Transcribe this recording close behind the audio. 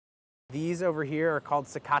These over here are called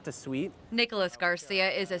Sakata Sweet. Nicholas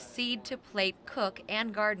Garcia is a seed-to-plate cook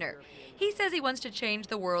and gardener. He says he wants to change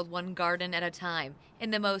the world one garden at a time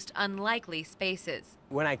in the most unlikely spaces.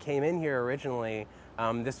 When I came in here originally,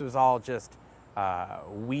 this was all just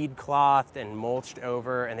weed clothed and mulched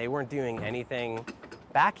over, and they weren't doing anything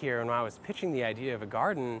back here. And when I was pitching the idea of a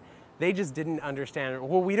garden, they just didn't understand,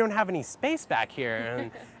 well, we don't have any space back here.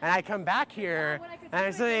 And I come back here and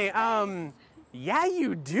I say, yeah,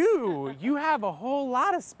 you do. You have a whole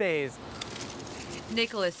lot of space.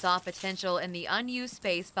 Nicholas saw potential in the unused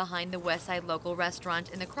space behind the Westside local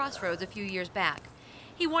restaurant in the Crossroads a few years back.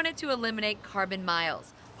 He wanted to eliminate carbon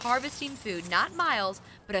miles, harvesting food not miles,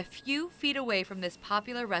 but a few feet away from this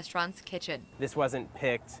popular restaurant's kitchen. This wasn't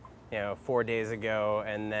picked, 4 days ago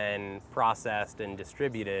and then processed and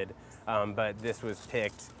distributed, but this was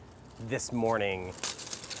picked this morning.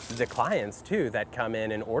 The clients too that come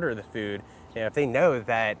in and order the food, if they know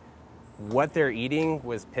that what they're eating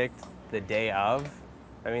was picked the day of,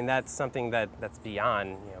 I mean, that's something that's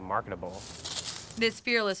beyond marketable. This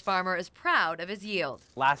fearless farmer is proud of his yield.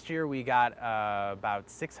 Last year we got about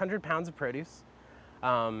 600 pounds of produce,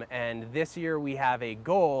 and this year we have a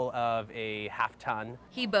goal of a half ton.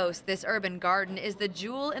 He boasts this urban garden is the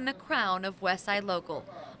jewel in the crown of Westside Local,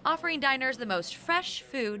 offering diners the most fresh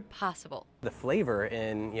food possible. The flavor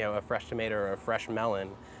in a fresh tomato or a fresh melon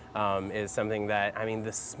is something that, I mean,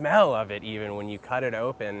 the smell of it, even when you cut it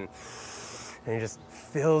open, and it just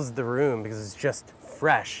fills the room because it's just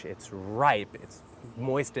fresh, it's ripe, it's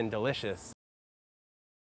moist and delicious.